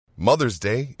Mother's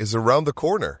Day is around the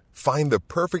corner. Find the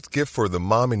perfect gift for the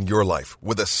mom in your life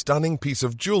with a stunning piece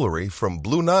of jewelry from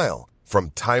Blue Nile.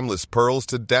 From timeless pearls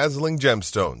to dazzling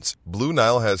gemstones, Blue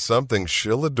Nile has something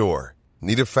she'll adore.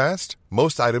 Need it fast?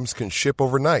 Most items can ship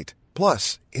overnight.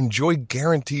 Plus, enjoy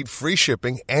guaranteed free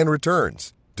shipping and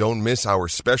returns. Don't miss our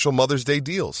special Mother's Day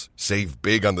deals. Save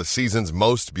big on the season's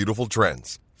most beautiful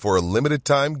trends. For a limited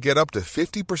time, get up to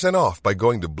 50% off by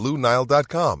going to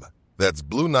BlueNile.com. That's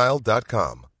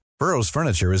BlueNile.com. Burrow's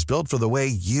furniture is built for the way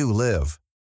you live.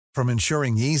 From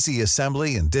ensuring easy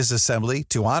assembly and disassembly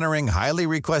to honoring highly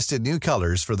requested new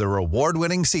colors for their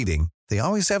award-winning seating, they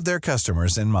always have their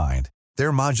customers in mind.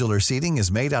 Their modular seating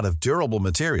is made out of durable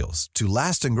materials to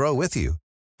last and grow with you.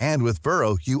 And with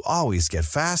Burrow, you always get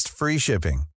fast, free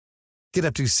shipping. Get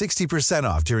up to 60%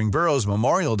 off during Burrow's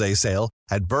Memorial Day sale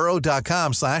at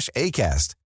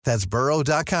burrow.com/ACAST. That's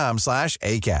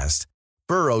burrow.com/ACAST.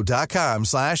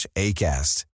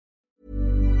 burrow.com/ACAST.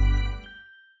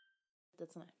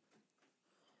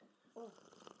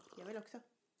 Jag vill också.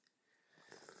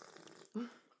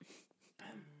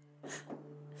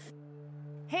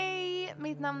 Hej,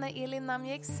 mitt namn är Elin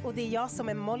Namjex. Och det är jag som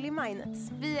är Molly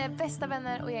Minets. Vi är bästa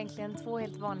vänner och egentligen två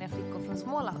helt vanliga flickor från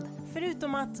Småland.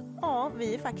 Förutom att, ja,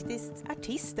 vi är faktiskt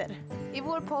artister. I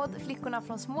vår podd Flickorna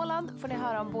från Småland får ni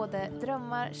höra om både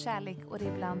drömmar, kärlek och det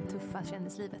ibland tuffa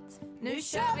kändislivet. Nu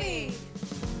kör vi!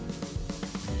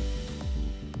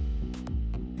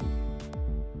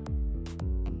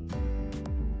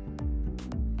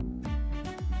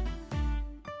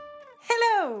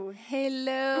 Hello!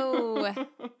 Hello!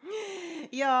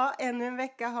 Ja, ännu en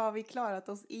vecka har vi klarat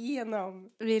oss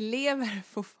igenom. Vi lever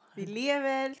fortfarande. Vi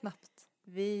lever. Knappt.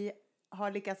 Vi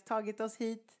har lyckats tagit oss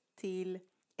hit till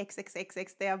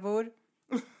XXXX där jag bor.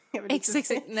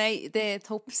 Nej, det är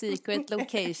top secret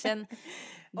location.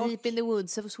 Deep in the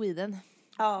woods of Sweden.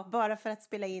 Ja, bara för att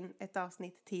spela in ett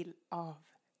avsnitt till av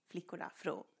Flickorna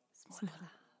från Småland.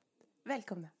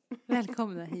 Välkomna.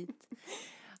 Välkomna hit.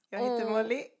 Jag heter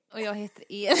Molly. Och jag heter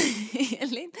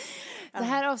Elin. Det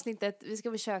här avsnittet, vi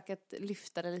ska försöka att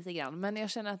lyfta det lite grann. Men jag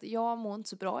känner att jag mår inte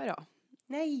så bra idag.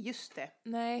 Nej, just det.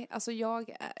 Nej, alltså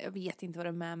jag vet inte vad det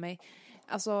är med mig.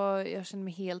 Alltså jag känner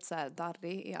mig helt så här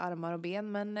darrig i armar och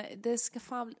ben. Men det ska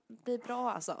fan bli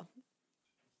bra alltså.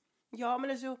 Ja,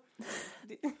 men alltså...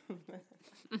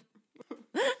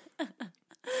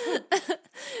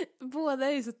 Båda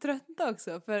är ju så trötta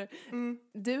också. För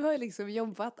du har ju liksom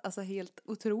jobbat alltså helt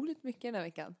otroligt mycket den här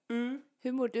veckan.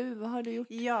 Hur mår du? Vad har du gjort?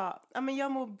 Ja, men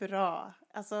jag mår bra.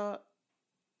 Alltså,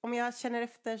 om jag känner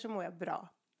efter så mår jag bra.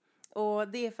 Och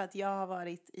det är för att jag har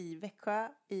varit i Växjö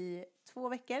i 2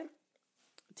 veckor,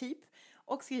 typ.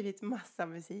 Och skrivit massa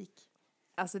musik.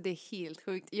 Alltså det är helt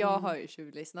sjukt. Jag har ju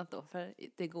tjuvlyssnat då, för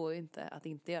det går ju inte att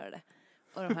inte göra det.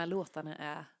 Och de här låtarna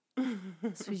är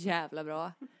så jävla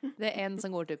bra. Det är en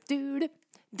som går typ du.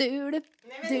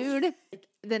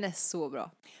 Den är så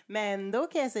bra. Men då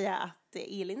kan jag säga att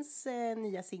Elins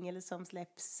nya singel som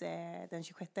släpps den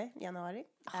 26 januari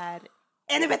är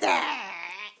ännu bättre!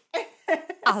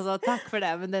 Alltså tack för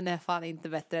det, men den är fan inte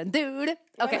bättre än du.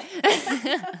 Okej.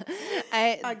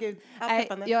 Nej, jag är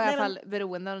i alla fall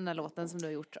beroende av den här låten som du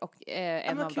har gjort. Och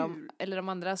en av dem, eller de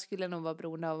andra skulle nog vara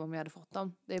beroende av om jag hade fått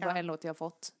dem. Det är bara en låt jag har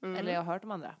fått. Eller jag har hört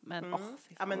de andra. Men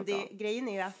men grejen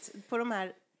är ju att på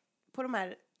de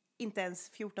här inte ens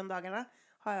 14 dagarna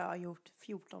har jag gjort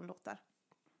 14 låtar.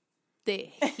 Det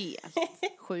är helt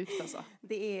sjukt alltså.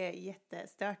 Det är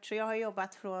jättestört. Så jag har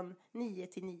jobbat från 9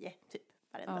 till 9 typ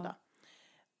varenda dag.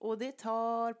 Och det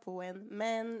tar på en,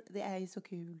 men det är ju så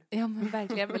kul. Ja, men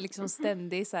verkligen, med liksom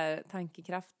ständig så här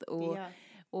tankekraft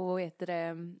och vet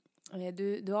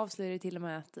du avslöjade till och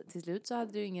med att till slut så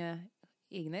hade du inga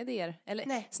egna idéer. Eller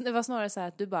nej. Det var snarare så här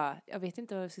att du bara, jag vet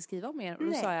inte vad jag ska skriva om mer. Och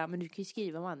då sa jag, men du kan ju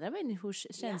skriva om andra människors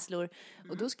känslor.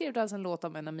 Och då skrev du alltså en låt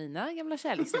om en av mina gamla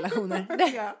kärleksrelationer.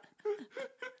 Ja.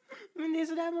 Men det är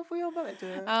så där man får jobba, vet du.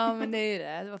 Ja, men det är ju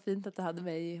det. Det var fint att du hade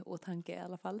mig i åtanke i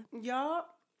alla fall.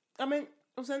 Ja, men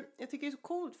och sen, jag tycker det är så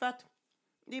coolt för att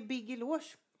det är big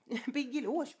eloge. Big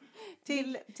eloge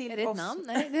till är det oss. Ett namn?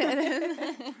 Nej, det är det.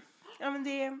 Ja, men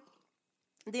det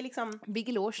är liksom... Big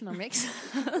eloge, Namjex.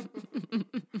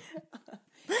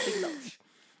 Big eloge.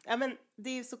 Ja, men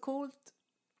det är så coolt.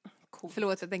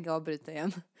 Förlåt, jag tänker avbryta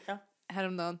igen. Ja.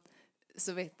 Häromdagen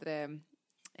så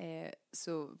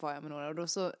så var jag med några och då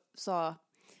så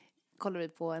kollade vi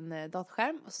på en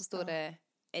datorskärm och så står det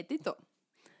edit då.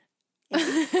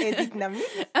 Edit namnet?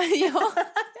 Ja.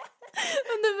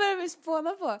 Och då börjar vi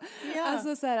spåna på. Ja.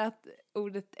 Alltså så här att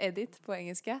ordet edit på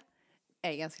engelska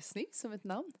är ganska snyggt som ett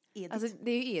namn. Edit. Alltså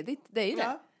det är ju edit, det är ju det.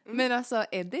 Mm. Men alltså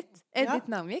edit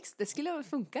Namjex, det skulle väl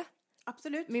funka.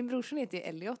 Absolut. Min brorson heter ju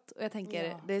Elliot och jag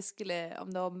tänker det skulle,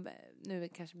 om de, nu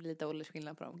kanske blir lite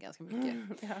åldersskillnad på dem ganska mycket.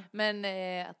 Men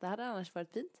att det hade annars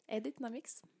varit fint. Edit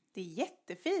Namix. Det är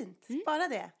jättefint. Bara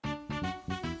det.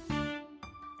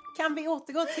 Kan vi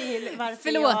återgå till varför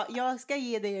jag ska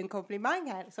ge dig en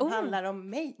komplimang här som handlar om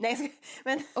mig. Nej,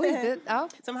 men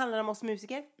som handlar om oss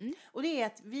musiker. Och det är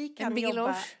att vi kan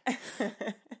jobba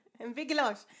en big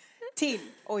eloge till.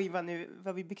 Oj,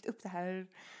 vad vi byggt upp det här.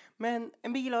 Men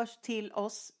en big eloge till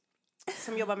oss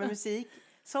som jobbar med musik,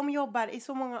 som jobbar i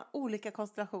så många olika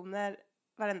konstellationer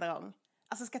varenda gång.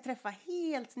 Alltså ska träffa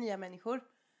helt nya människor.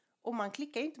 Och man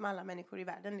klickar ju inte med alla människor i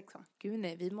världen liksom. Gud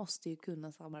nej, vi måste ju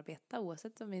kunna samarbeta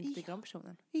oavsett om vi inte tycker om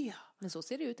personen. Ja. Men så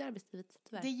ser det ut i arbetslivet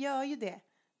tyvärr. Det gör ju det.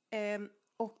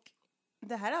 Och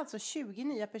det här är alltså 20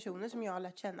 nya personer som jag har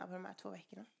lärt känna på de här 2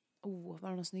 veckorna. Var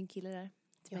det någon snygg kille där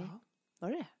till mig? Var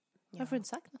det? Ja. Varför har du inte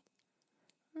sagt något?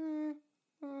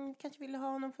 Kanske ville ha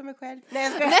honom för mig själv. Nej,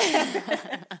 jag skojar.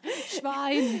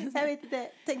 Schwein. Jag vet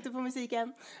inte, tänkte på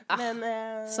musiken.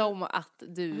 Men, som att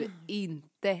du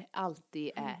inte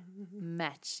alltid är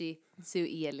matchy to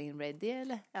Elin ready,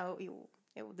 eller? Ja, jo,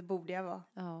 det borde jag vara.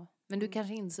 Ja, men du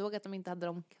kanske insåg att de inte hade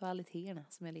de kvaliteterna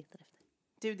som jag letade efter.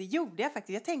 Du, det gjorde jag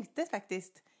faktiskt. Jag tänkte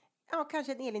faktiskt,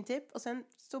 kanske en Elin-typ. Och sen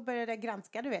så började jag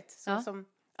granska, du vet.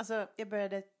 Jag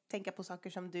började tänka på saker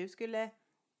som du skulle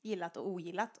gillat och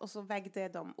ogillat. Och så vägde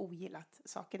de ogillat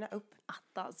sakerna upp.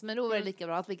 Attans, men då var det lika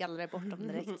bra att vi gallrade bort dem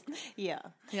direkt.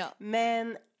 Ja.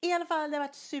 Men i alla fall, det har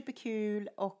varit superkul.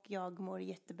 Och jag mår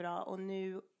jättebra. Och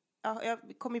nu, jag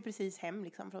kom ju precis hem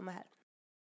liksom från det här.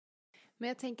 Men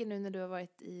jag tänker nu när du har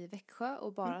varit i Växjö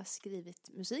och bara skrivit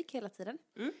musik hela tiden.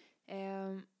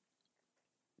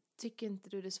 Tycker inte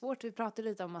du det är svårt? Vi pratade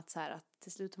lite om att, så här, att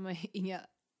till slut har man inga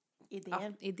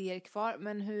idéer kvar.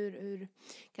 Men hur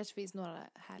kanske finns några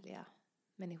härliga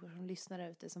människor som lyssnar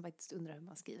ute som faktiskt undrar hur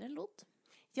man skriver en låt?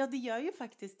 Ja, det gör ju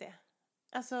faktiskt det.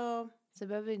 Alltså... Så det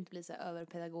behöver inte bli så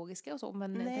överpedagogiska och så.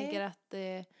 Men jag tänker att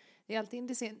det är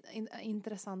alltid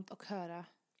intressant att höra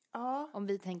om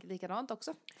vi tänker likadant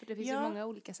också. För det finns ju många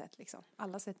olika sätt liksom.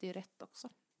 Alla sätt är ju rätt också.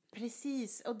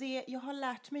 Precis, och jag har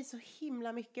lärt mig så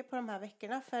himla mycket på de här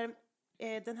veckorna. För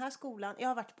den här skolan, jag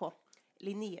har varit på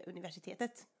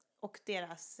Linnéuniversitetet och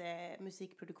deras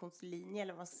musikproduktionslinje,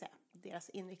 eller vad man ska säga, deras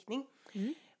inriktning.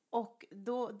 Och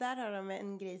där har de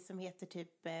en grej som heter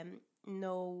typ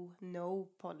no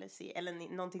policy,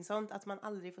 eller någonting sånt, att man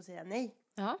aldrig får säga nej.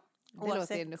 Ja, det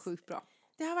låter ändå sjukt bra.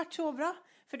 Det har varit så bra,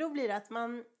 för då blir det att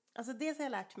man, alltså dels har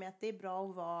jag lärt mig att det är bra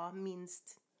att vara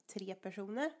minst 3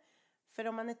 personer. För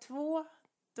om man är 2,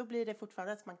 då blir det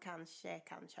fortfarande att man kanske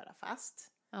kan köra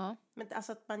fast. Ja. Men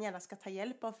alltså att man gärna ska ta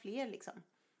hjälp av fler liksom.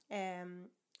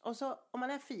 Och så om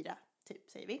man är 4, typ,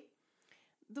 säger vi.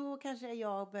 Då kanske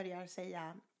jag börjar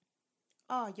säga,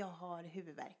 jag har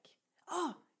huvudvärk.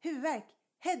 Huvudvärk,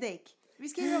 headache. Vi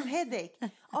skriver om headache.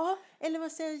 Eller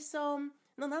vad sägs om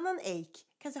någon annan ache?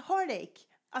 Kanske heartache.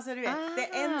 Alltså du vet, det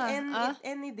är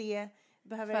en idé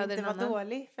behöver inte vara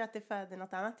dålig för att det föder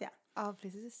något annat, Ja,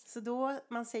 precis. Så då,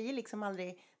 man säger liksom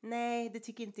aldrig, nej det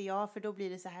tycker inte jag för då blir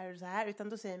det så här och så här. Utan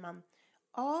då säger man,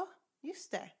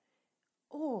 just det.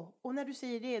 Och när du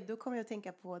säger det, då kommer jag att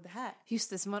tänka på det här. Just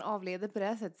det, så man avleder på det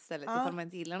här sättet istället ifall man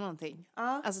inte gillar någonting.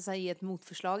 Alltså så här, ge ett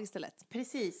motförslag istället.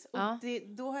 Precis, och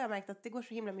då har jag märkt att det går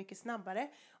så himla mycket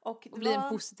snabbare. Och det blir en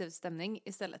positiv stämning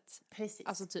istället. Precis.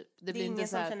 Alltså typ, det blir ingen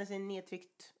som känner sig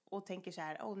nedtryckt och tänker så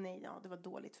här, nej, det var ett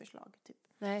dåligt förslag typ.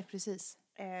 Nej, precis.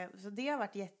 Så det har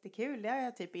varit jättekul. Det har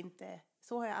jag typ inte,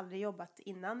 så har jag aldrig jobbat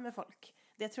innan med folk.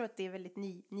 Jag tror att det är väldigt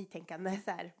nytänkande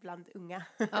så här, bland unga.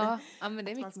 Ja, men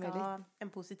det är mycket man ska ha en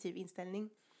positiv inställning.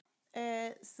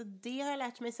 Så det har jag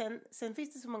lärt mig. Sen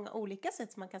finns det så många olika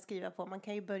sätt som man kan skriva på. Man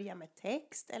kan ju börja med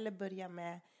text eller börja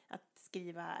med att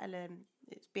skriva eller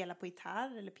spela på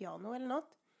gitarr eller piano eller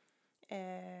något.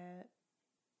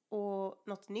 Och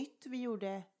något nytt vi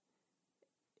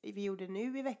gjorde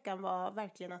nu i veckan var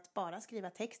verkligen att bara skriva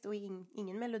text och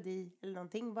ingen melodi eller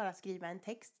någonting. Bara skriva en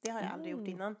text. Det har jag aldrig gjort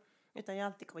innan. Utan jag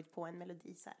har alltid kommit på en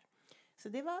melodi så här. Så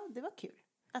det var kul.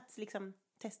 Att liksom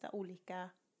testa olika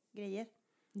grejer.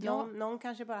 Ja. Någon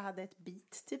kanske bara hade ett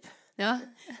beat typ. Ja.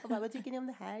 Och bara, vad tycker ni om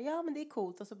det här? Ja, men det är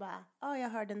coolt. Och så bara, jag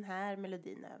hör den här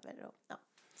melodin över. Och,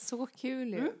 Så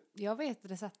kul ju. Jag vet,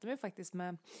 det satte mig faktiskt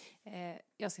med,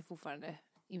 jag ska fortfarande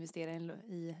investera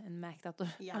i en Mac-dator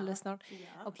alldeles snart.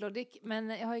 Ja. Och Logic. Men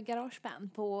jag har ju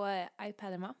GarageBand på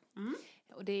iPad hemma.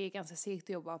 Och det är ganska segt att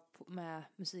jobba med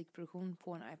musikproduktion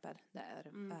på en iPad. Det är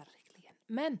verkligen.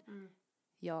 Men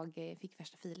jag fick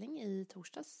värsta feeling i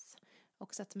torsdags.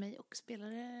 Och satte mig och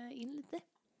spelade in lite.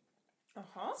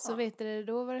 Aha. Så vet du,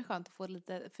 då var det skönt att få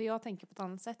lite. För jag tänker på ett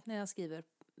annat sätt när jag skriver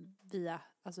via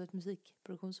alltså ett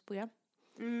musikproduktionsprogram.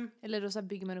 Eller då så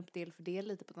bygger man upp del för del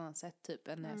lite på ett annat sätt typ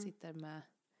än när jag sitter med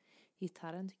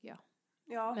gitarren tycker jag.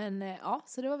 Ja. Men ja,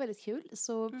 så det var väldigt kul.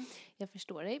 Så jag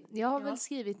förstår dig. Jag har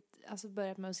väl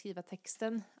börjat med att skriva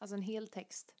texten, alltså en hel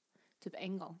text typ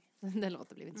en gång. Den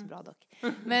låter blev inte så bra dock.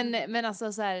 Men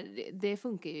alltså så här, det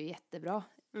funkar ju jättebra.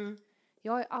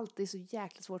 Jag har alltid så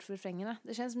jäkla svårt för refrängerna.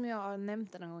 Det känns som jag har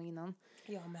nämnt det någon gång innan.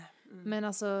 Jag med. Men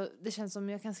alltså, det känns som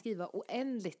jag kan skriva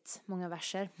oändligt många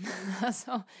verser.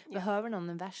 Alltså, behöver någon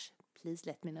en vers? Please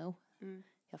let me know.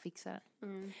 Jag fixar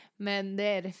den. Men det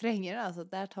är refrängerna, alltså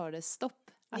där tar det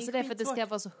stopp. Alltså det är för att det ska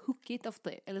vara så hookigt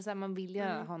ofta. Eller så här, man vill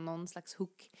gärna ha någon slags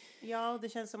hook. Ja, och det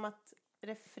känns som att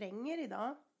refränger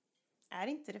idag är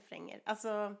inte refränger.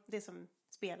 Alltså det som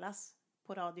spelas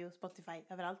på radio, Spotify,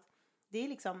 överallt. Det är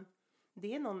liksom,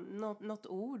 det är något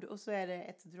ord och så är det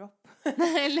ett drop.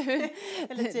 Eller hur?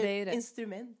 Eller typ det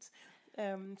instrument.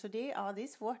 Så det är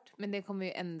svårt. Men det kommer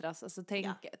ju ändras. Alltså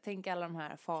tänk alla de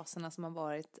här faserna som har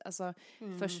varit. Alltså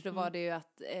först då var det ju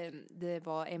att det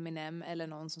var Eminem eller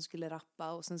någon som skulle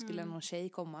rappa och sen skulle någon tjej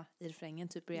komma i refrängen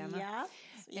typ Rihanna.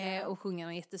 Och sjunga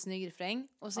en jättesnygg refräng.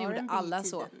 Och sen gjorde alla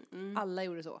så. Alla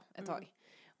gjorde så ett tag.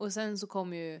 Och sen så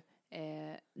kom ju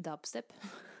dubstep.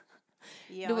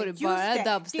 Ja, då var det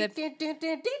bara dubstep.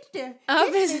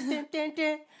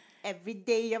 Every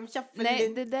day I'm shuffling.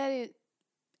 Nej, det där är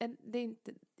det är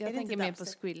inte, jag tänker mer på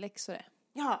Skrillex och det.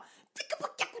 Ja.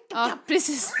 Ja,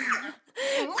 precis.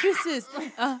 Precis.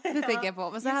 Ja, det tänker jag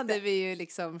på. Men så hade vi ju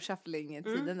liksom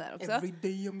shuffling-tiden där också. Every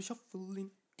day I'm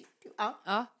shuffling.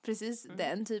 Ja, precis.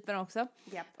 Den typen också.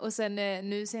 Yep. Och sen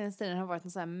nu senaste tiden har varit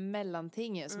en sån här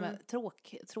mellanting som är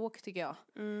tråk tycker jag.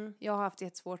 Jag har haft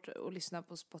jättesvårt att lyssna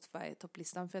på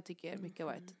Spotify-topplistan för jag tycker mycket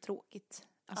har varit tråkigt.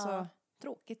 Alltså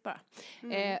tråkigt bara.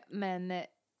 Men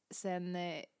sen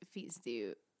finns det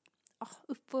ju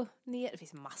upp och ner. Det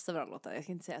finns massor av låtar, jag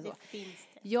ska inte säga så.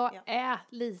 Jag är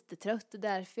lite trött,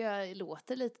 därför jag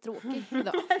låter lite tråkig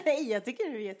idag. Nej, jag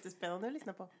tycker det är jättespännande att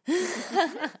lyssna på.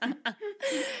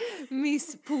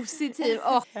 Miss Positiv.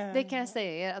 Det kan jag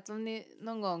säga er, att om ni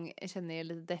någon gång känner er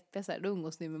lite deppiga så här, då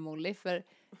umgås ni med Molly, för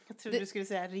jag trodde du skulle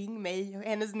säga ring mig,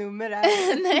 hennes nummer är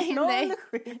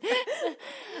 07.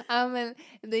 Ja, men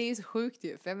det är ju så sjukt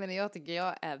ju, för jag menar, jag tycker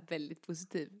jag är väldigt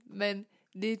positiv, men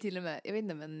det är till och med, jag vet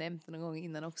inte om jag nämnt någon gång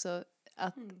innan också,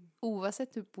 att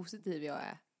oavsett hur positiv jag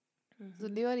är, så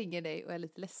när jag ringer dig och är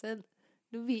lite ledsen,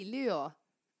 då vill ju jag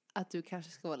att du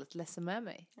kanske ska vara lite ledsen med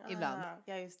mig ibland.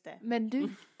 Ja, just det. Men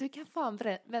du kan fan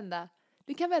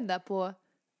vända på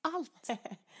allt.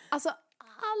 Alltså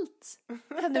allt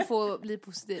kan du få bli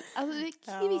positiv. Alltså det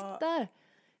kvittar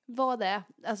vad det är.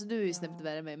 Alltså du är ju snäppet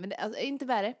värre än mig, men det, alltså, inte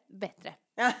värre, bättre.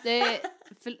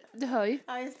 Du hör ju.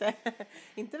 Ja, just det.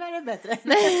 Inte värre, bättre.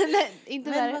 nej, inte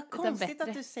men värre, vad konstigt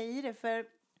bättre. Att du säger det, för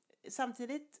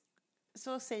samtidigt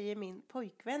så säger min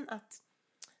pojkvän att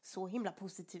så himla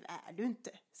positiv är du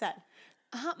inte. Så här.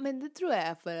 Aha, men det tror jag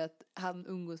är för att han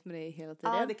umgås med dig hela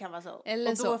tiden. Ja, det kan vara så.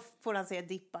 Eller och då får han säga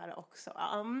dippar också.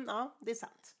 Ja, det är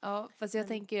sant. Ja, fast jag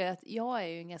tänker ju att jag är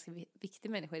ju en ganska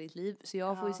viktig människa i ditt liv, så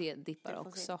jag får ju se dippar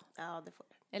också. Ja, det får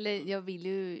du. Eller jag vill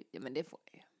ju, ja men det får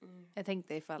jag ju. Jag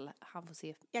tänkte ifall han får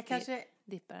se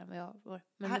dippar än vad jag får.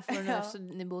 Men det får du nu så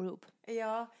ni bor ihop.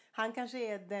 Ja, han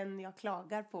kanske är den jag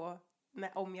klagar på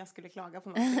om jag skulle klaga på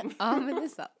någonting. Ja, men det är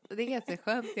sant. Det är ganska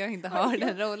skönt att jag inte har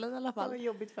den rollen i alla fall. Det var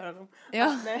jobbigt för honom.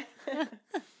 Ja.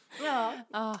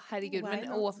 Ja. Herregud. Men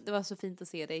det var så fint att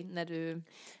se dig när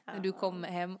du kom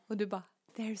hem och du bara,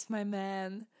 there's my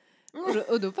man.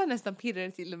 Och då bara nästan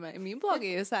pirrade till och med i min bag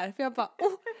är ju så här, för jag bara,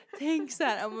 tänk så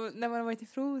här, när man har varit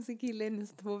ifrån sin kille i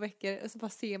 2 veckor och så bara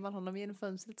ser man honom genom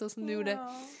fönstret så som du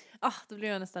gjorde. Då blir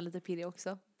jag nästan lite pirrig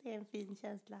också. Det är en fin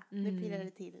känsla. Nu pirrar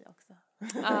det till också.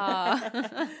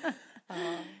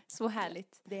 Så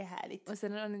härligt. Det är härligt. Och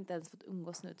sen har han inte ens fått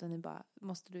umgås nu, utan nu bara,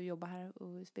 måste du jobba här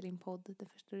och spela in podd det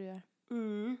första du gör.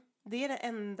 Det är det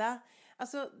enda,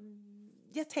 alltså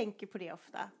jag tänker på det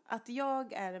ofta, att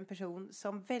jag är en person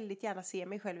som väldigt gärna ser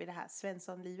mig själv i det här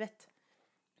Svensson-livet.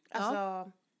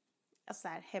 Alltså så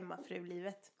här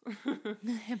hemmafrulivet.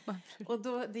 Och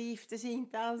då, det gifter sig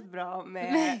inte alls bra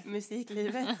med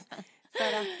musiklivet.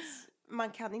 För att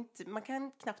man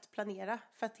kan knappt planera.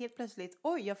 För att helt plötsligt,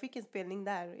 jag fick en spelning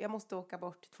där. Jag måste åka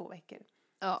bort 2 veckor.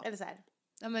 Ja. Eller så här.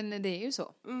 Ja, men det är ju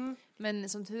så. Men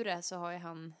som tur är så har ju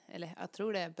han, eller jag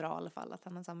tror det är bra i alla fall, att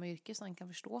han har samma yrke så han kan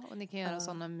förstå. Och ni kan göra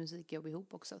sådana musikjobb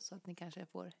ihop också, så att ni kanske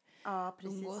får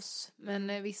umgås.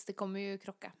 Men visst, det kommer ju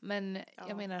krocka. Men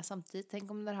jag menar samtidigt,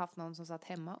 tänk om du hade haft någon som satt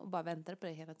hemma och bara väntade på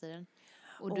dig hela tiden.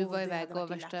 Och du var iväg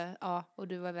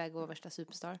och var värsta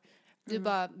superstar. Du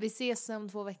bara, vi ses om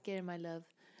 2 veckor, my love.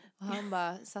 Och han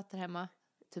bara satt där hemma.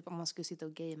 Typ om man skulle sitta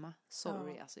och gamea.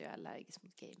 Sorry, alltså jag är allergisk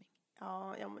mot gaming.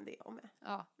 Ja, men det är jag med.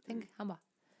 Ja, tänk, han bara,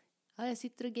 ja, jag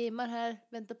sitter och gamer här,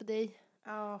 väntar på dig.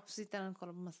 Ja. Så sitter han och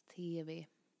kollar på massa tv.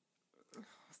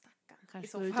 Stackarn.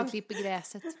 Kanske går ut och klipper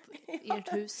gräset i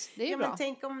ert hus. Det är ju bra. Men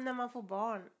tänk om när man får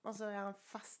barn och så är han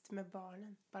fast med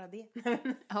barnen. Bara det.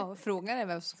 Ja, frågan är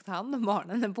vem som ska ta hand om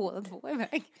barnen när båda två är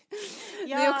iväg.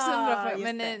 Det är också en bra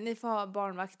fråga. Men ni får ha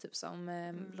barnvakt typ som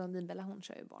Blondinbella, hon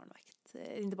kör ju barnvakt.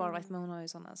 Inte barnvakt, men hon har ju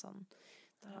sådana som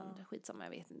skitsamma,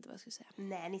 jag vet inte vad jag skulle säga.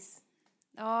 Nannies.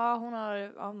 Ja, hon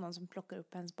har någon som plockar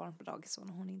upp hennes barn på dagis så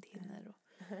när hon inte hinner. Och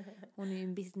hon är ju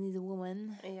en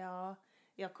businesswoman. Ja,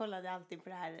 jag kollade alltid på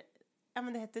det här. Ja,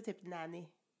 men det hette typ Nanny.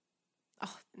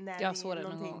 Nanny, jag såg det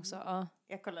någon gång också. Ja.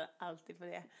 Jag kollade alltid på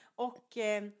det. Och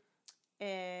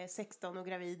 16 och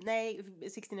gravid. Nej,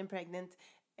 16 and pregnant.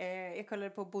 Jag kollade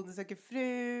på Bonde söker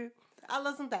fru.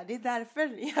 Alla sånt där. Det är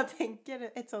därför jag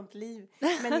tänker ett sånt liv.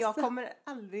 Men jag kommer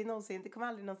aldrig någonsin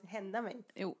hända mig.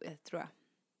 Jo, det tror jag.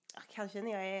 Kanske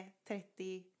när jag är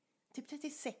 30, typ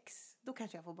 36. Då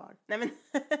kanske jag får barn. Nej, men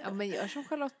ja, men gör som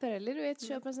Charlotte Perrelli, du vet.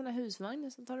 Köp en sån här husvagn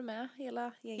och så tar du med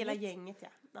hela gänget. Hela gänget,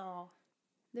 ja.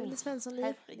 Det är väl ett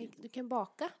Svenssonliv. Du kan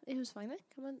baka i husvagnen.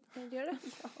 Kan du göra det?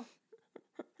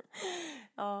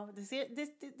 Ja,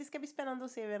 det ska bli spännande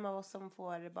att se vem av oss som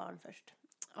får barn först.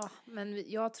 Ja, men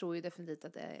jag tror ju definitivt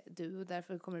att det är du och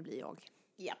därför kommer det bli jag.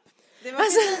 Japp. Det var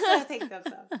precis så jag tänkte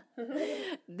också.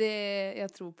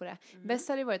 Jag tror på det. Bäst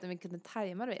hade det varit om vi kunde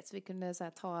tajma, du vet. Så vi kunde så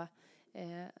här, ta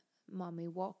mommy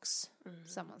walks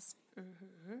tillsammans.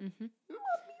 Mommy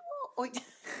walks. Oj.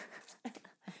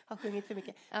 Har sjungit för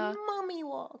mycket. Ja. Mommy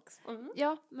walks.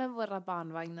 Ja, men våra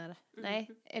barnvagnar. Nej,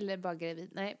 eller bara gravid.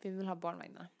 Nej, vi vill ha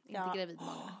barnvagnar. Inte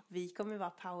gravidmagarna. Vi kommer vara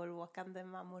powerwalkande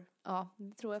mammor. Ja,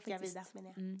 det tror jag faktiskt. Gravida,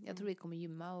 menar jag. Jag tror vi kommer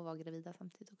gymma och vara gravida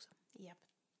samtidigt också. Japp.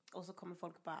 Och så kommer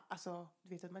folk bara, alltså, du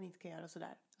vet att man inte kan göra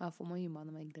sådär. Ja, får man gymma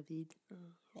när man är gravid?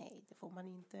 Nej, det får man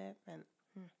inte, men...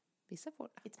 Vissa får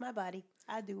det. It's my body.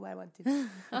 I do what I want to.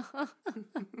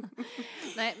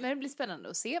 Nej, men det blir spännande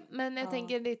att se. Men jag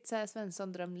tänker ditt så här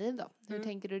Svensson drömliv då. Hur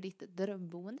tänker du ditt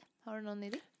drömboende? Har du någon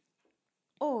idé?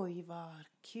 Oj, vad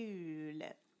kul.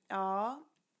 Ja.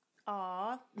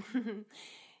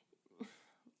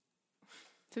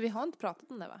 För vi har inte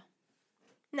pratat om det, va?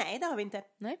 Nej, det har vi inte.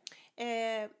 Nej.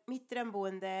 Mitt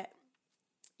drömboende.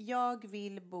 Jag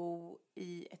vill bo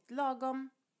i ett lagom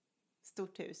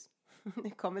stort hus. Nu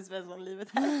kommer Svenssonlivet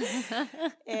här.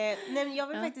 Nej, men jag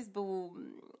vill faktiskt bo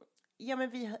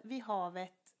vid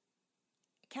havet.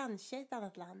 Kanske ett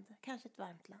annat land. Kanske ett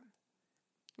varmt land.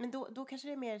 Men då kanske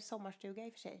det är mer sommarstuga i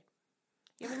och för sig.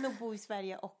 Jag vill nog bo i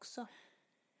Sverige också.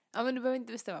 Ja, men du behöver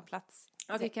inte bestämma plats.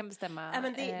 Okay. Du kan bestämma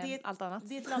allt annat.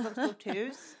 Det är ett lagom stort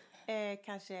hus.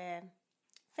 Kanske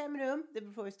 5 rum. Det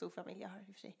beror på hur stor familj jag har i och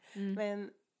för sig.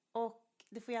 Och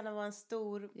det får gärna vara en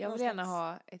stor... Jag vill gärna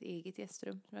ha ett eget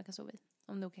gästrum som jag kan sova i.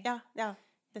 Om det är okej. Ja.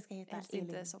 Det ska heta helst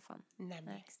inte soffan.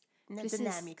 Namix. Precis.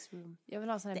 Namix room. Jag vill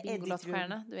ha en sån här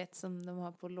Bingolott-stjärna. Du vet, som de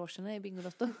har på logerna i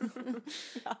Bingolotto.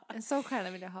 En sån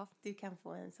stjärna vill jag ha. Du kan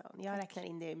få en sån. Jag räknar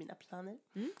in det i mina planer.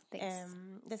 Thanks.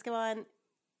 Det ska vara en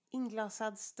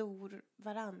inglasad stor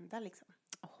veranda liksom.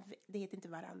 Det heter inte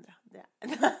varandra.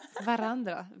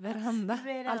 Veranda.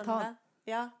 Altan.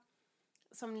 Ja.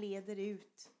 Som leder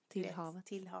ut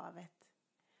till havet.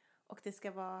 Och det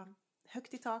ska vara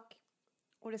högt i tak.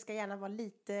 Och det ska gärna vara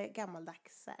lite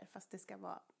gammaldags här, fast det ska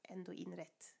vara ändå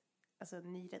inrätt. Alltså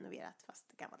nyrenoverat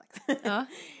fast gammaldags. Ja.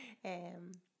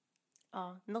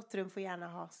 Något rum får gärna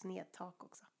ha snedtak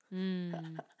också.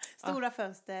 Stora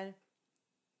fönster.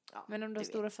 Ja, men om du har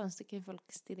stora fönster kan ju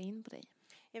folk stirra in på dig.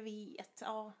 Jag vet,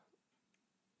 ja.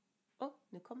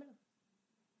 Nu kommer den.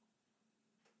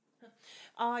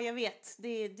 Ja, jag vet. Det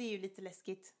är ju lite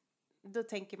läskigt. Då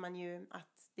tänker man ju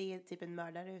att det är typ en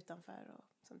mördare utanför och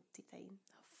som tittar in.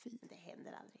 Men det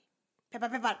händer aldrig.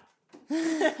 Peppar.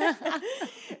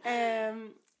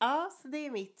 Ja, så det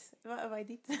är mitt. Vad är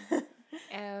ditt?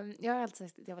 Jag har alltid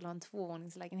sagt att jag vill ha en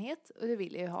 2-våningslägenhet. Och det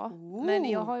vill jag ju ha. Men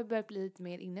jag har ju börjat bli lite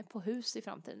mer inne på hus i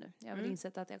framtiden nu. Jag har väl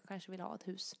insett att jag kanske vill ha ett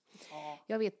hus.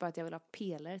 Jag vet bara att jag vill ha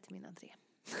pelare till min entré.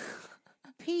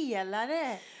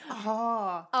 Pelare?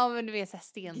 Aha. Ja, men du vet så här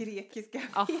sten. Grekiska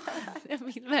pelare. Jag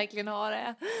vill verkligen ha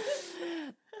det.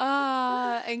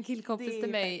 En killkompis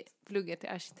till mig pluggar till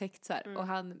arkitekt så här. Och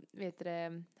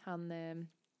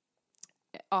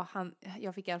han,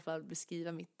 jag fick i alla fall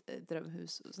beskriva mitt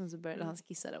drömhus. Och sen så började han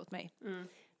skissa det åt mig.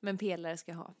 Men pelare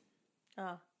ska jag ha.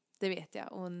 Ja. Det vet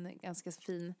jag. Och en ganska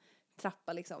fin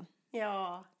trappa liksom.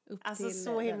 Ja, upp alltså till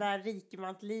så himla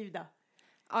rikemant liv då.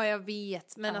 Ja, jag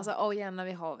vet. Men alltså, gärna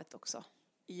vid havet också.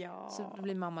 Ja. Så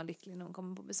blir mamma lycklig när hon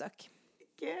kommer på besök.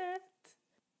 Gött.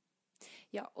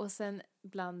 Ja, och sen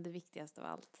bland det viktigaste av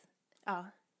allt. Ja.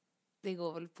 Det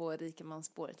går väl på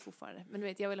rikemansspåret fortfarande. Men du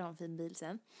vet, jag vill ha en fin bil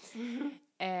sen.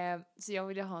 Så jag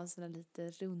vill ju ha en sån här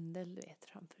lite rundel, du vet,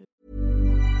 framför.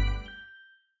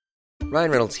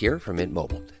 Ryan Reynolds here from Mint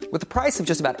Mobile. With the price of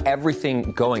just about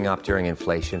everything going up during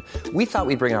inflation, we thought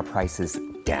we'd bring our prices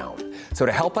down. So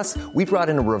to help us, we brought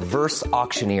in a reverse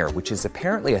auctioneer, which is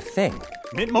apparently a thing.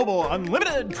 Mint Mobile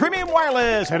Unlimited Premium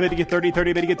Wireless. How to get 30,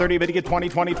 30, bit to get 30, bit to get 20,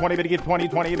 20, 20, bit to get 20,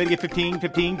 20, bit to get 15,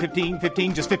 15, 15,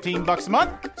 15, just $15 a month?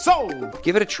 Sold!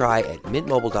 Give it a try at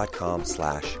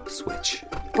mintmobile.com/switch.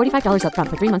 $45 up front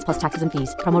for 3 months plus taxes and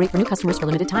fees. Promo rate for new customers for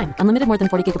limited time. Unlimited more than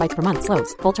 40 gigabytes per month.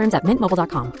 Slows full terms at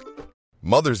mintmobile.com.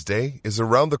 Mother's Day is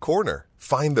around the corner.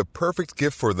 Find the perfect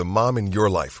gift for the mom in your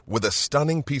life with a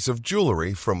stunning piece of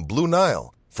jewelry from Blue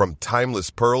Nile. From timeless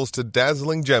pearls to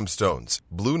dazzling gemstones,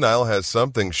 Blue Nile has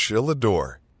something she'll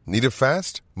adore. Need it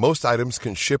fast? Most items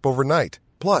can ship overnight.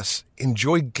 Plus,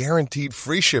 enjoy guaranteed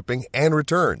free shipping and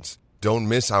returns. Don't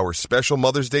miss our special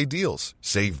Mother's Day deals.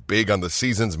 Save big on the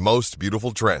season's most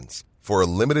beautiful trends. For a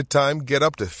limited time, get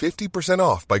up to 50%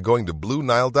 off by going to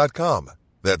BlueNile.com.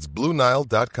 That's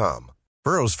BlueNile.com.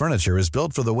 Burrow's furniture is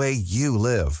built for the way you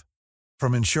live.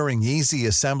 From ensuring easy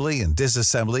assembly and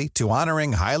disassembly to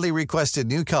honoring highly requested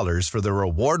new colors for their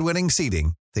award-winning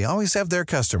seating, they always have their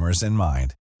customers in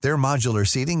mind. Their modular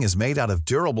seating is made out of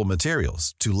durable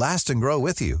materials to last and grow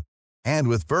with you. And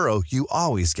with Burrow, you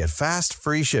always get fast,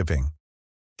 free shipping.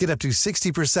 Get up to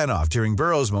 60% off during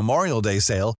Burrow's Memorial Day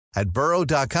sale at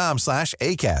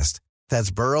burrow.com/ACAST.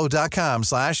 That's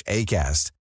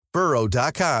burrow.com/ACAST.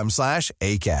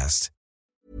 burrow.com/ACAST.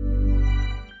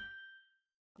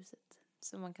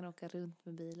 Så man kan åka runt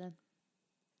med bilen.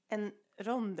 En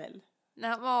rondel.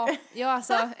 Ja,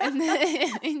 alltså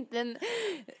inte en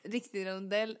riktig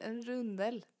rondel, en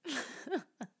rundel.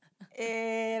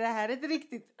 Är det här ett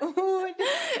riktigt ord?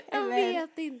 Jag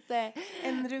vet inte.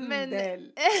 En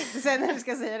rundel. Sen när du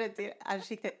ska säga det till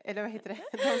arkitekter, eller vad heter det?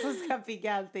 De som ska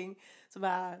bygga allting. Så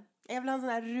bara, jag vill ha en sån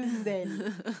här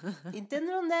rundel. Inte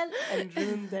en rondel, en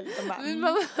rundel. Men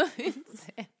man behöver inte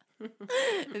säga.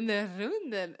 En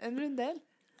rundel.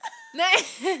 Nej,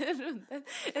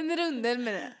 en rundel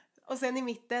med det. Och sen i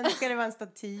mitten ska det vara en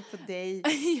staty på dig.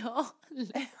 Ja.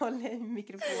 Håller i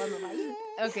mikrofonen och bara, yeah.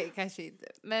 Okej, kanske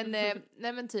inte. Men,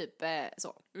 nej men typ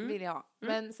så vill jag ha.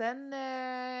 Men sen,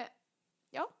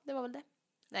 ja, det var väl det.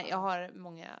 Nej, jag har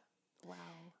många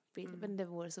bilder. Men det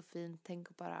vore så fint. Tänk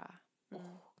att bara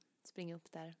springa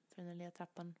upp där för den lilla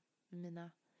trappan med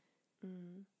mina...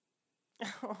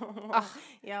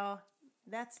 Ja,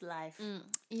 that's life.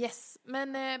 Yes,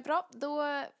 men bra.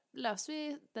 Då löser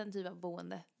vi den typen av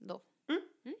boende då.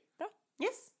 Bra.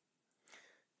 Yes.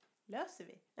 Löser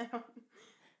vi.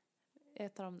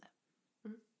 Jag tar om det.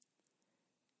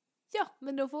 Ja,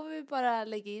 men då får vi bara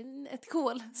lägga in ett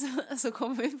kol så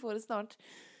kommer vi få det snart.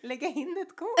 Lägga in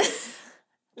ett kol?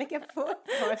 Lägga på.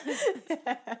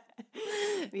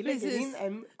 Vi lägger in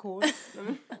en kol.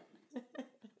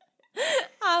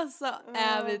 Alltså,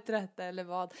 är vi trötta eller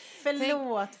vad?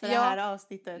 Förlåt för det här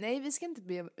avsnittet. Nej, vi ska inte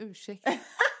be om ursäkt.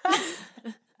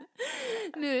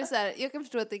 Nu är det så här, jag kan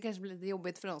förstå att det kanske blir lite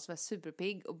jobbigt för någon som är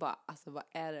superpigg och bara, alltså vad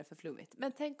är det för flummigt?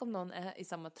 Men tänk om någon är i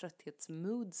samma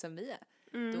trötthetsmood som vi är.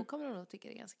 Då kommer de nog tycka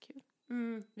det är ganska kul.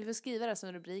 Vi får skriva det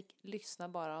som rubrik, lyssna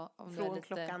bara om från lite...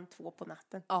 klockan 2 på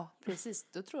natten. Ja,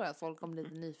 precis. Då tror jag att folk kommer bli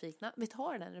lite nyfikna. Vi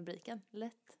tar den rubriken.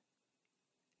 Lätt.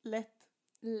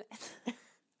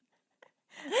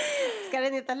 Ska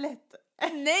den heta lätt?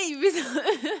 Nej, vi tar...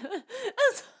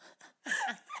 Alltså...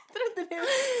 Jag trodde du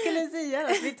skulle säga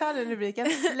att vi tar den rubriken.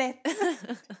 Lätt.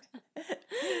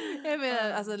 Jag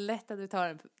menar alltså lätt att vi tar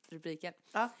den rubriken.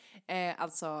 Ja.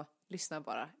 Alltså lyssna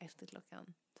bara efter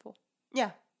klockan 2. Ja.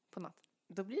 På natten.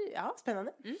 Då blir det,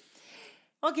 spännande.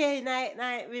 Okej,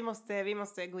 nej, vi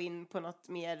måste gå in på något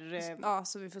mer... ja,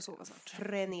 så vi får sova snart.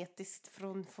 Frenetiskt,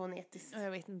 fonetiskt.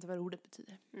 Jag vet inte vad ordet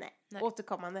betyder. Nej.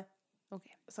 Återkommande.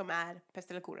 Okej. Som är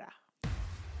pest eller kolera.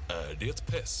 Är det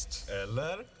pest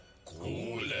eller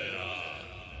kolera?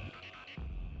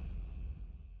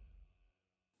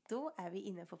 Då är vi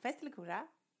inne på pest eller kolera.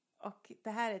 Och det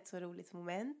här är ett så roligt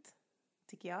moment,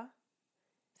 tycker jag.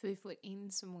 För vi får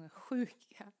in så många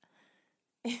sjuka.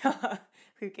 Ja,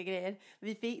 sjuka grejer.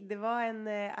 Det var en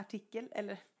artikel,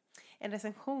 eller en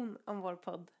recension om vår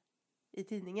podd i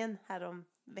tidningen här om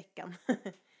veckan.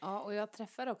 Ja, och jag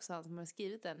träffade också han som har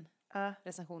skrivit den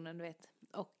recensionen, du vet.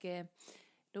 Och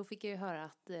då fick jag ju höra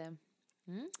att det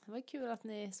var kul att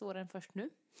ni såg den först nu.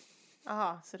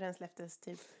 Jaha, så den släpptes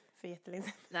typ för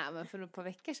jättelänge. Nej, men för ett par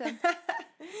veckor sedan.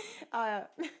 Ja.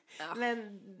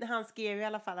 Men han skrev i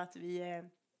alla fall att vi är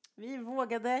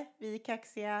vågade, vi är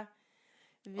kaxiga,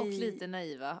 Och lite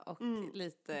naiva och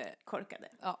lite korkade.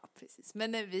 Ja, precis.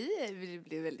 Men vi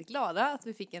blev väldigt glada att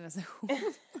vi fick en recension.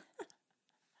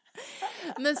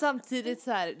 Men samtidigt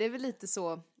så här, det är väl lite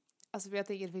så, alltså för jag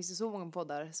tänker det finns ju så många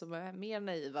poddar som är mer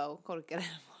naiva och korkade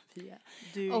än vad vi är.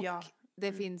 Och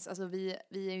det finns, alltså vi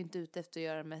är ju inte ute efter att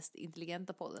göra den mest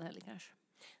intelligenta podden heller kanske.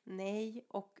 Nej,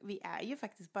 och vi är ju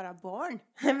faktiskt bara barn.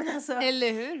 Men alltså,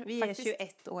 eller hur? Vi är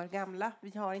 21 år gamla.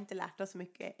 Vi har inte lärt oss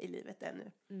mycket i livet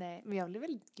ännu. Nej, men jag blev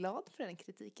väldigt glad för den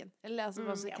kritiken. Eller alltså vad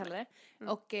man ska kalla det.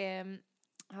 Och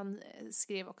han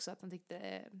skrev också att han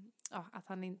tyckte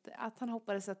att han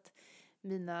hoppades att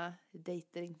mina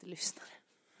dejter inte lyssnade.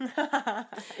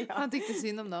 Han tyckte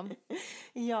synd om dem.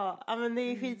 Ja, men det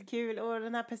är skitkul. Och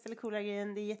den här pest eller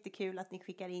kolera-grejen, det är jättekul att ni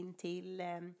skickar in till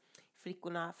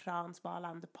Flickorna från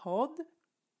Småland podd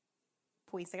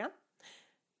på Instagram.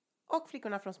 Och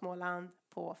Flickorna från Småland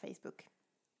på Facebook.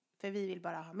 För vi vill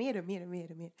bara ha mer och mer och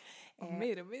mer och mer.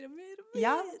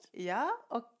 Ja,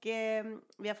 och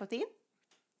vi har fått in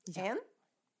en.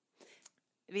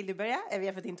 Vill du börja? Vi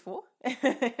har fått in 2.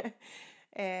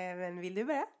 Men vill du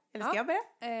börja? Eller ska jag börja?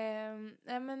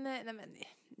 Nej men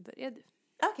börja du.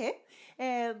 Okej.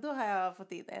 Då har jag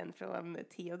fått in en från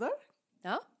Theodor.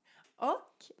 Ja.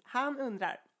 Och han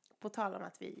undrar, på tal om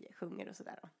att vi sjunger och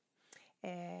sådär då.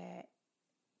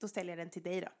 Då ställer jag den till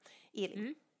dig då.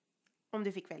 Elin, om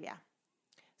du fick välja.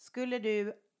 Skulle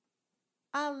du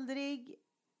aldrig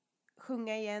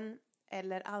sjunga igen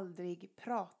eller aldrig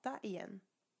prata igen?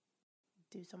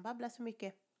 Du som babblar så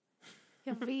mycket.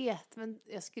 Jag vet, men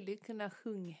jag skulle ju kunna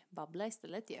sjungbabbla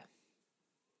istället ju.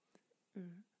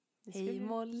 Hej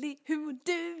Molly, hur mår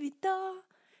du idag?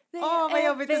 Vad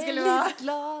jobbigt det skulle vara. Jag är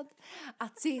glad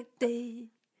att se dig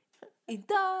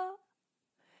idag.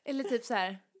 Eller typ så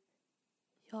här.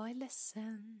 Jag är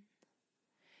ledsen.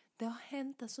 Det har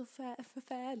hänt en så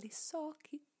förfärlig sak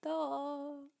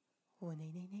idag.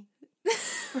 Nej.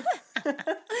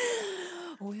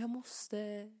 Och jag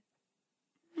måste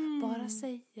bara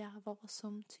säga vad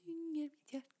som tynger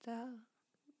mitt hjärta.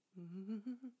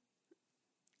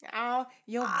 Ja,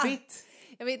 jobbigt.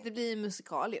 Jag vet, det blir en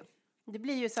musikal ju. Det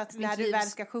blir ju så att när du väl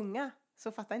ska sjunga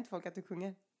så fattar inte folk att du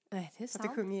sjunger. Nej, det är sant.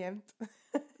 Att du sjunger jämt.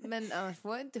 Men annars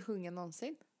får jag inte sjunga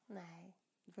någonsin. Nej,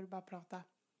 då får du bara prata.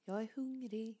 Jag är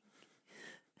hungrig.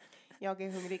 Jag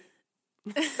är hungrig.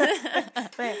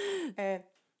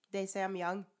 They say I'm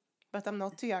young, but I'm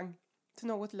not too young to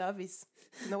know what love is.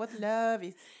 To know what love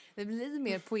is. Det blir lite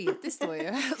mer poetiskt då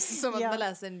ju. Som att man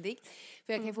läser en dikt.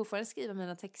 För jag kan fortfarande skriva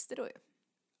mina texter då ju.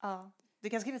 Ja. Du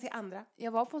kan skriva till andra.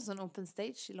 Jag var på en sån open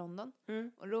stage i London.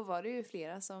 Och då var det ju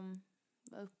flera som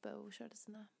var uppe och körde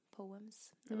sina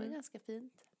poems. Det var ganska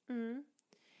fint.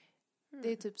 Det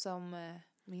är typ som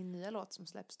min nya låt som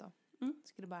släpps då.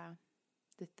 Skulle bara...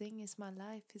 The thing is my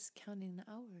life is counting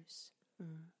hours.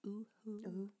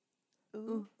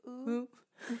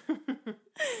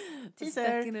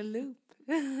 Stuck in a loop.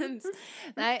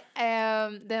 Nej,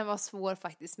 den var svår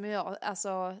faktiskt. Men ja,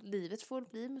 alltså livet får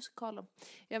bli musikal.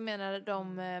 Jag menar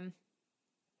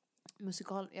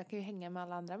jag kan ju hänga med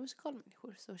alla andra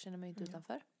musikalmänniskor, så känner man ju inte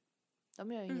utanför.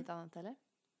 De gör ju inget annat heller.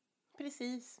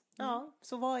 Precis. Ja,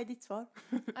 så vad är ditt svar?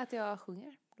 Att jag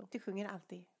sjunger då. Du sjunger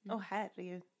alltid.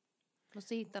 Herregud.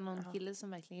 Måste hitta någon kille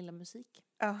som verkligen gillar musik.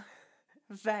 Ja,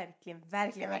 verkligen.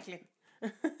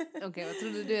 Okej, vad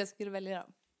trodde du jag skulle välja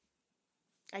då?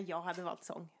 Ja, jag hade valt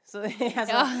sång. Så,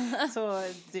 så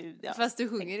du, ja. Fast du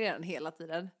sjunger redan hela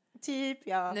tiden. Typ,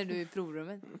 ja. När du är i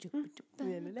provrummet.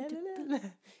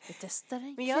 Jag testar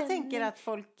en Men jag tänker att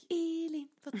folk... Elin,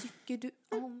 vad tycker du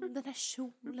om den här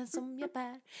kjolen som jag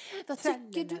bär? Vad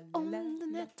tycker du om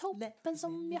den här toppen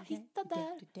som jag hittade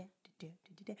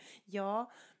där?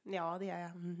 Ja, det gör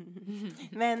jag.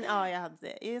 Men ja,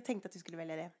 jag tänkte att du skulle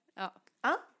välja det. Ja.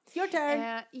 Your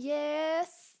turn.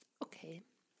 Yes. Okej.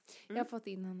 Jag har fått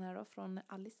in den här då från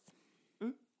Alice.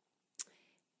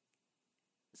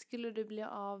 Skulle du bli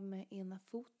av med ena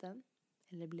foten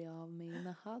eller bli av med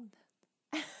ena handen?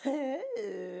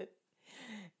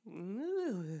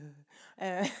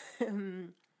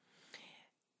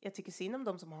 Jag tycker synd om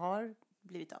de som har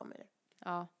blivit av med det.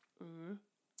 Ja.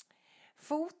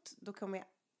 Fot, då kommer jag...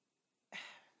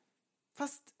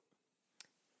 Fast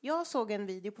jag såg en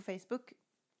video på Facebook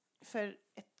för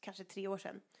kanske 3 år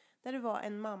sedan. Där det var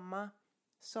en mamma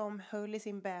som höll i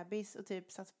sin bebis och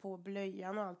typ satt på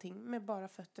blöjan och allting med bara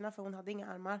fötterna, för hon hade inga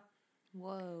armar.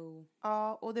 Wow.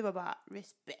 Ja, och det var bara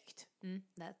respekt.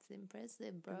 That's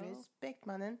impressive, bro. Respekt,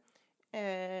 mannen.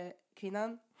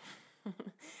 Kvinnan.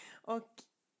 Och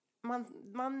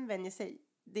man vänjer sig.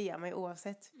 Det gör man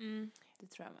oavsett. Det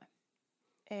tror jag med.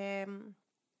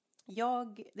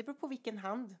 Det beror på vilken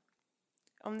hand.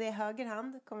 om det är höger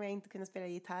hand kommer jag inte kunna spela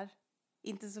gitarr.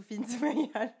 Inte så fint som jag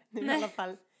gör nu i alla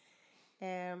fall.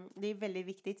 Det är väldigt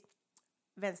viktigt.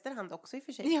 Vänster hand också i och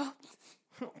för sig. Ja.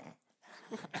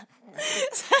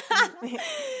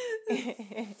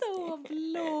 Så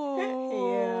blåst.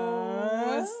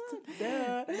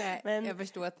 Nej, men jag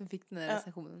förstår att du fick den här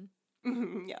recensionen.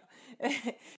 Ja.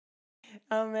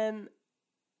 Ja, men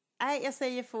nej, jag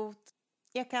säger fot.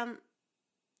 Jag kan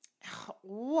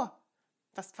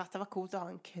fast fatta vad coolt att ha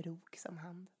en krok som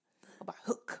hand. Och bara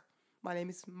hook. My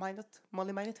name is Minot.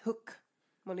 Molly Minot Hook.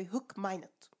 Molly Hook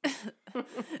Minot.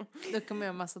 Då kan man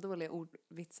göra massa dåliga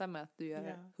ordvitsar med att du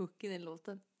gör hooken i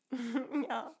låten.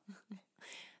 Ja.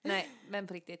 Nej, men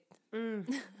på riktigt.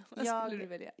 Vad skulle du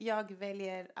välja? Jag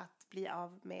väljer att bli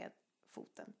av med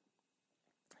foten.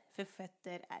 För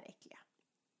fötter är äckliga.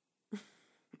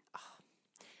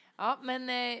 Ja, men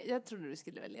jag trodde du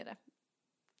skulle välja det.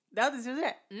 Ja, du trodde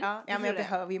det? Ja, men jag det.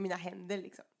 behöver ju mina händer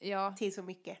liksom. Ja. Till så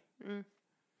mycket.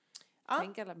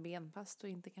 Tänk alla benpass du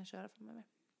inte kan köra framöver.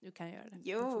 Du kan göra det.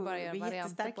 Jo, du får bara göra du är varianter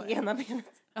jättestark på i ena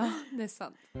benet. Ja, det är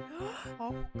sant.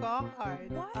 Oh God. Oh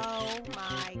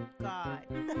my God.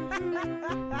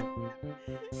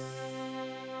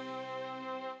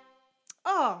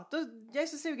 Jag är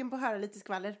så sugen på att höra lite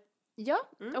skvaller. Ja,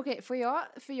 okej.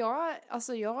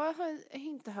 Jag har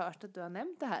inte hört att du har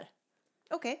nämnt det här.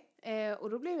 Okej. Och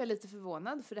då blev jag lite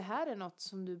förvånad, för det här är något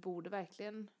som du borde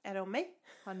verkligen... Är det om mig?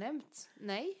 Ha nämnt.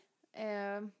 Nej.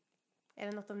 Är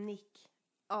det något om Nick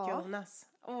Jonas?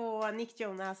 Nick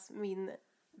Jonas, min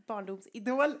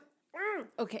barndomsidol.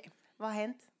 Okej. Vad har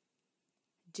hänt?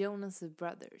 Jonas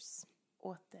Brothers.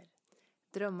 Åter.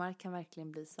 Drömmar kan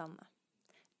verkligen bli sanna.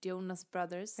 Jonas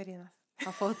Brothers Förenas.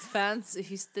 har fått fans i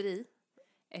hysteri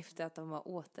efter att de har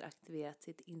återaktiverat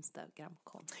sitt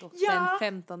Instagram-konto den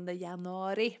 15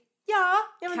 januari. Ja!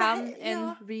 Kan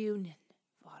en reunion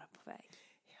vara på väg?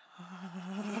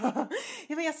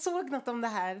 Ja, men jag såg något om det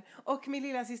här. Och min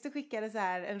lilla syster skickade så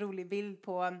här en rolig bild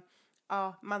på...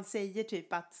 Ja, man säger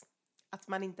typ att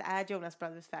man inte är Jonas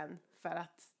Brothers fan för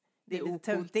att det är lite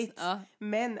töntigt. Ja.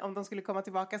 Men om de skulle komma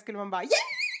tillbaka skulle man bara...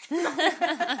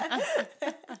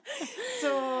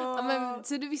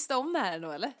 Så du visste om det här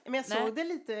då, eller? Men jag såg det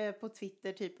lite på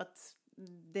Twitter, typ att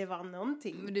det var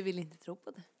någonting. Men du vill inte tro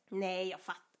på det? Nej,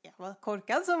 jag var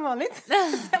korkad som vanligt.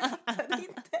 Jag fattade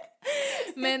inte.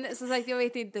 Men som sagt, jag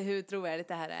vet inte hur trovärdigt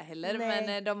det här är heller. Nej.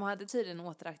 Men de hade tydligen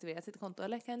återaktiverat sitt konto.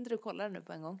 Eller kan inte du kolla det nu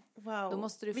på en gång? Wow. Då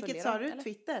måste du följa Vilket sa dem, du? eller?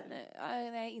 Twitter?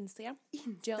 Nej, Instagram.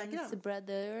 Jonas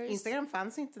Brothers. Instagram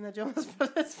fanns inte när Jonas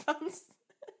Brothers fanns.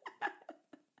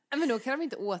 Men då kan de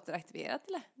inte återaktivera det,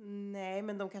 eller? Nej,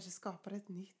 men de kanske skapar ett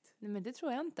nytt. Nej, men det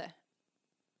tror jag inte.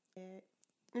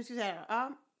 Nu ska vi säga,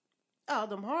 ja,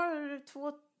 de har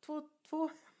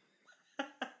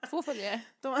två följare.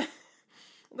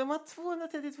 De har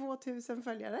 232 000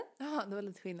 följare. Ja, det var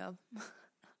lite skillnad.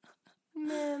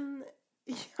 Men,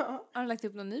 ja. Har de lagt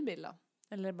upp någon ny bild då?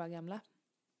 Eller är det bara gamla?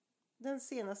 Den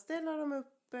senaste la de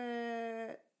upp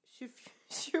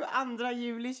 22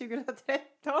 juli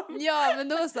 2013. Ja, men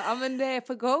då så. Ja, men det är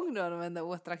på gång då. De har ändå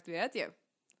återaktiverat ju.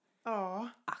 Ja.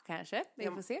 Ja, kanske. Vi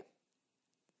får se.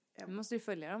 Nu måste du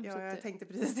följa dem. Ja, jag tänkte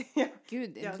precis det.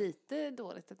 Gud, det är lite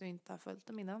dåligt att du inte har följt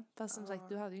dem innan. Fast som sagt,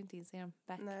 du hade ju inte Instagram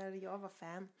back. När jag var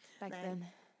fan.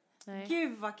 Nej.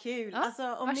 Gud vad kul. Ja,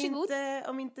 alltså,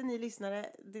 om inte ni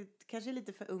lyssnare, det kanske är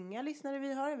lite för unga lyssnare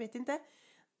vi har, jag vet inte.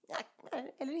 Ja,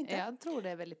 eller inte. Jag tror det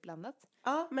är väldigt blandat.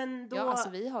 Ja, men då... Ja, alltså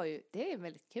vi har ju, det är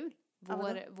väldigt kul.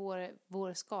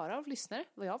 Vår skara av lyssnare,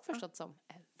 vad jag har förstått som,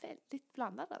 är väldigt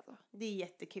blandad alltså. Det är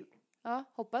jättekul. Ja,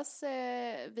 hoppas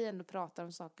vi ändå pratar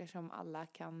om saker som alla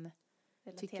kan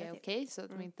tycka är okej, så att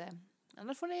de inte...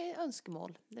 Annars får ni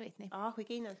önskemål, det vet ni. Ja,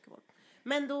 skicka in önskemål.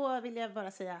 Men då vill jag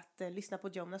bara säga att lyssna på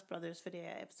Jonas Brothers, för det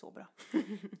är så bra.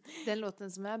 Den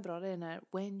låten som är bra, det är den här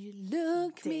When you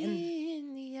look me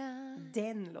in the eye.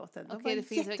 Den låten. Okej, det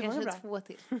finns kanske bra. 2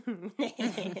 till.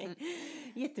 Nej,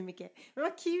 jättemycket. Men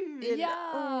vad kul!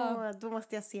 Ja! Då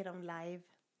måste jag se dem live.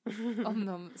 Om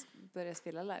de börjar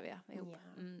spela live, ihop.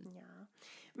 Ja.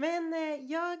 Men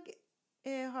jag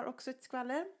har också ett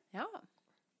skvaller. Ja.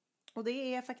 Och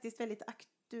det är faktiskt väldigt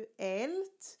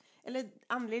aktuellt. Eller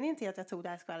anledningen till att jag tog det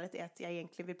här skvallret är att jag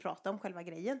egentligen vill prata om själva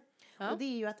grejen. Ja. Och det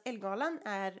är ju att Ellegalan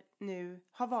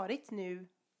har varit nu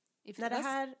i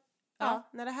fredags.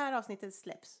 När det här avsnittet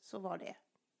släpps så var det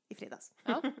i fredags.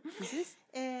 Ja, precis.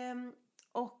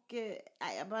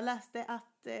 Jag bara läste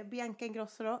att Bianca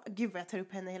Ingrosso då, gud vad jag tar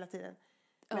upp henne hela tiden.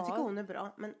 Men jag tycker hon är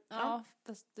bra. Men,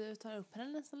 fast du tar upp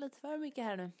henne nästan lite för mycket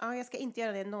här nu. Ja, jag ska inte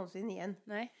göra det någonsin igen.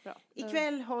 Nej, bra.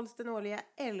 Ikväll hålls den årliga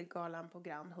Ellegalan på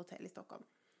Grand Hotel i Stockholm.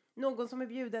 Någon som är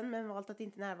bjuden men valt att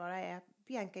inte närvara är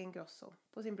Bianca Ingrosso.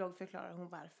 På sin blogg förklarar hon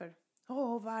varför.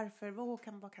 Varför? Vad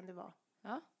kan det vara?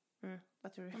 Ja.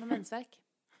 Vad tror du? Hon har mensvärk.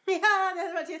 Ja, det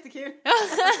hade varit jättekul.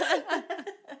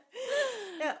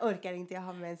 Jag orkar inte, jag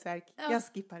har mensvärk. Ja. Jag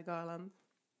skippar galan.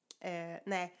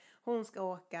 Nej, hon ska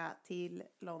åka till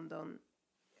London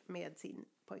med sin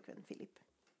pojkvän Philip.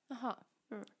 Jaha.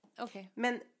 Okej.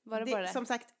 Men var det bara det?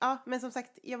 Som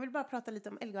sagt, jag vill bara prata lite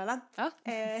om Ellegalan. Ja.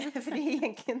 För det är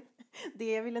egentligen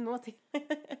det jag ville nå till.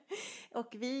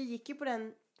 Och vi gick ju på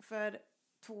den för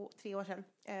 2-3 år sedan.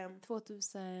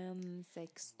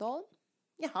 2016.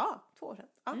 Jaha, 2 år sedan.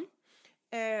 Ja.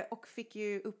 Och fick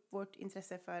ju upp vårt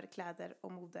intresse för kläder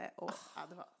och mode. Och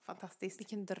det var fantastiskt.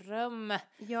 Vilken dröm.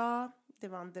 Ja, det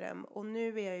var en dröm. Och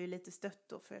nu är jag ju lite stött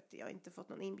då för att jag inte fått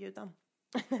någon inbjudan.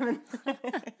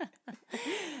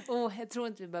 Jag tror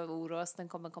inte vi behöver oroa oss. Den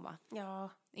kommer komma. Ja.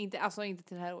 Inte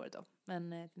till det här året då.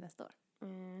 Men till nästa år.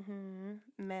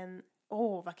 Men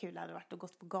vad kul det hade varit att gå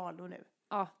på galor nu.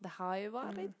 Ja, det har ju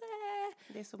varit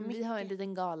det är så mycket. Vi har en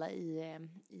liten gala i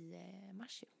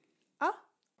mars. Ja,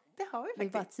 det har vi faktiskt. Vi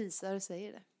bara teasar och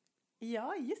säger det.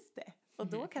 Ja, just det. Och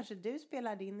då kanske du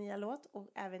spelar din nya låt. Och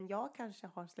även jag kanske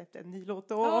har släppt en ny låt.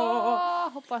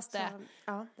 Hoppas det. Så,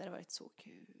 ja. Det har varit så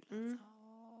kul.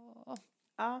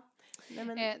 Ja.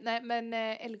 Men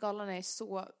Ellegalan är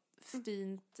så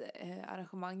fint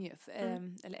arrangemang ju,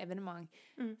 eller evenemang.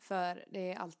 För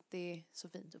det är alltid så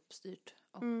fint uppstyrt.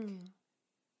 Och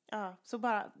ja, så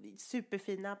bara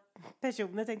superfina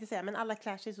personer tänkte jag säga. Men alla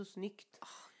klär sig så snyggt.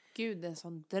 Gud, det är en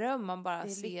sån dröm. Man bara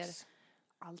ser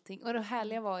allting. Och det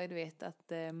härliga var ju, du vet, att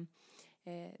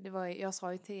det var, jag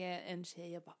sa ju till en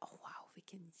tjej, jag bara, wow,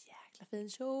 vilken jäkla fin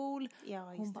kjol.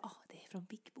 Ja, hon bara, det är från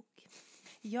Big Book.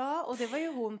 Ja, och det var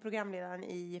ju hon programledaren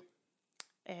i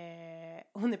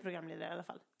hon är programledare i alla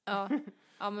fall.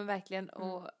 Ja, men verkligen.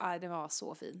 Och det var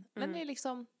så fin. Men det är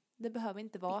liksom, det behöver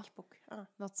inte vara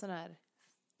något sån här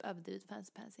överdrivet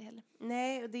fancy heller.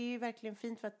 Nej, och det är ju verkligen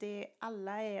fint för att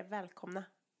alla är välkomna.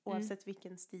 Oavsett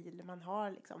vilken stil man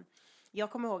har liksom.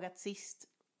 Jag kommer ihåg att sist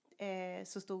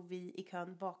så stod vi i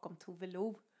kön bakom Tove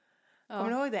Lo. Kommer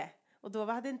du ihåg det? Och då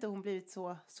hade inte hon blivit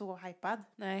så hypad.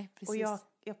 Nej, precis. Och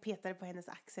jag petade på hennes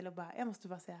axel och bara, jag måste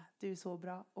bara säga, du är så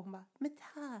bra. Och hon bara, men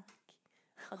tack.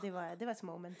 Och det var ett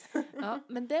moment. Ja,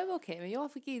 men det var okej. Men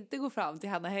jag fick inte gå fram till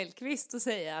Hanna Hellqvist och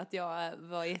säga att jag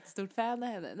var jättestort fan av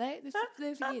henne. Nej,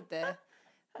 det fick inte.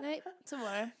 Nej, så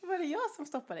var det. Var det jag som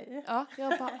stoppade dig? Ja,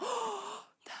 jag bara, där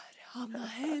är Hanna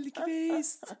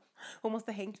Hellqvist. Hon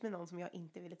måste ha hängt med någon som jag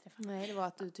inte ville träffa. Nej, det var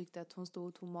att du tyckte att hon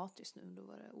stod tomatisk nu. Då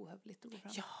var det ohövligt att gå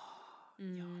fram. Ja.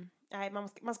 Nej,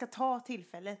 man ska ta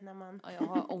tillfället när man jag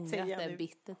har ångrat det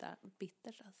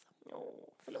bittert alltså.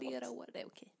 Flera år, det är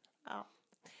okej. Ja.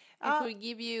 I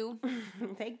forgive you.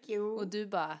 Thank you. Och du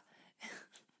bara,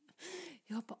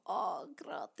 jag bara,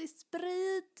 gratis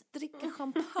sprit, dricka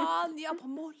champagne. Jag bara,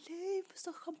 Molly,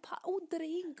 så champagne och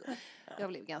drink. Jag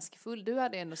blev ganska full. Du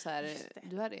hade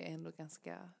ändå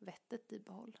ganska vettet i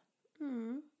behåll.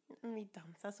 Vi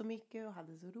dansade så mycket och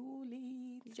hade så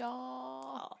roligt.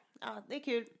 Ja, det är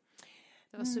kul.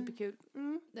 Det var superkul.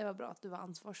 Det var bra att du var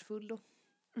ansvarsfull då.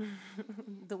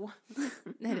 Då?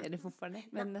 Nej, det är det fortfarande.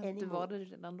 Men du var det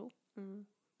redan då.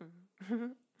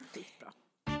 Det gick bra.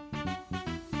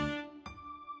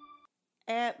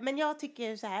 Men jag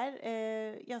tycker så här.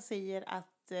 Jag säger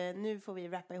att nu får vi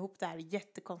wrappa ihop det här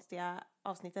jättekonstiga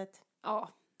avsnittet. Ja,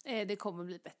 det kommer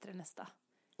bli bättre nästa.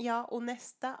 Ja, och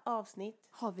nästa avsnitt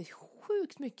har vi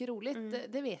sjukt mycket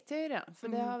roligt. Det vet jag ju redan. För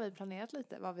det har vi planerat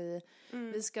lite. Vad vi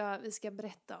ska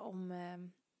berätta om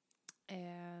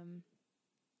en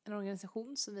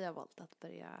organisation som vi har valt att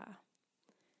börja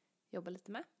jobba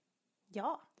lite med.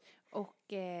 Ja.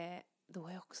 Och då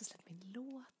har jag också släppt min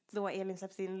låt. Då har Elin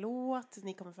släppt sin låt.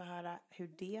 Ni kommer få höra hur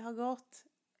det har gått.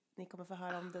 Ni kommer få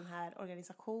höra om den här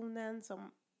organisationen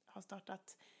som har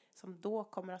startat, som då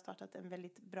kommer att ha startat en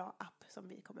väldigt bra app som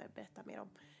vi kommer att berätta mer om.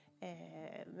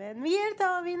 Men mer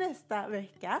tar vi nästa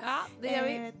vecka. Ja, det gör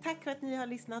vi. Tack för att ni har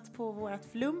lyssnat på vårat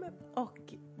flum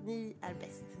och ni är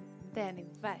bäst. Det är ni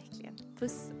verkligen.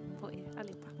 Puss på er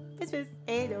allihopa. Puss.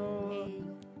 Hej då. Hej.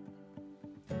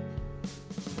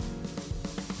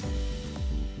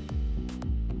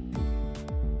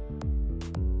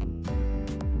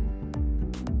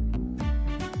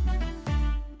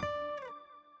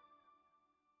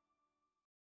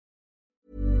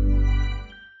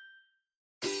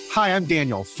 Hi, I'm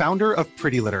Daniel, founder of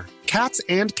Pretty Litter. Cats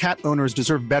and cat owners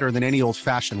deserve better than any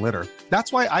old-fashioned litter.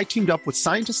 That's why I teamed up with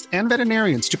scientists and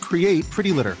veterinarians to create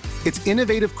Pretty Litter. Its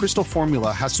innovative crystal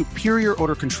formula has superior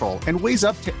odor control and weighs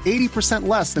up to 80%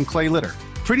 less than clay litter.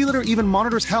 Pretty Litter even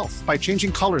monitors health by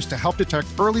changing colors to help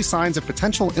detect early signs of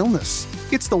potential illness.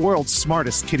 It's the world's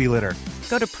smartest kitty litter.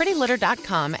 Go to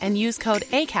prettylitter.com and use code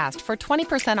ACAST for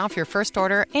 20% off your first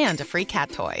order and a free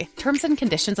cat toy. Terms and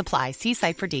conditions apply. See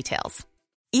site for details.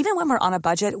 Even when we're on a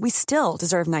budget, we still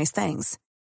deserve nice things.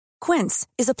 Quince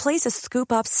is a place to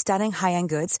scoop up stunning high-end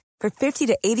goods for 50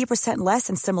 to 80% less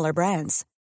than similar brands.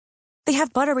 They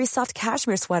have buttery soft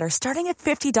cashmere sweaters starting at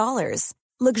 $50,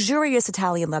 luxurious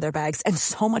Italian leather bags, and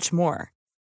so much more.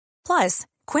 Plus,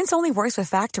 Quince only works with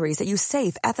factories that use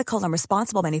safe, ethical, and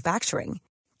responsible manufacturing.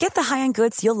 Get the high-end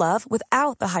goods you'll love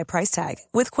without the high price tag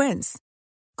with Quince.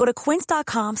 Go to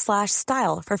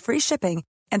quince.com/style for free shipping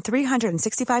and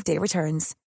 365-day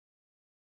returns.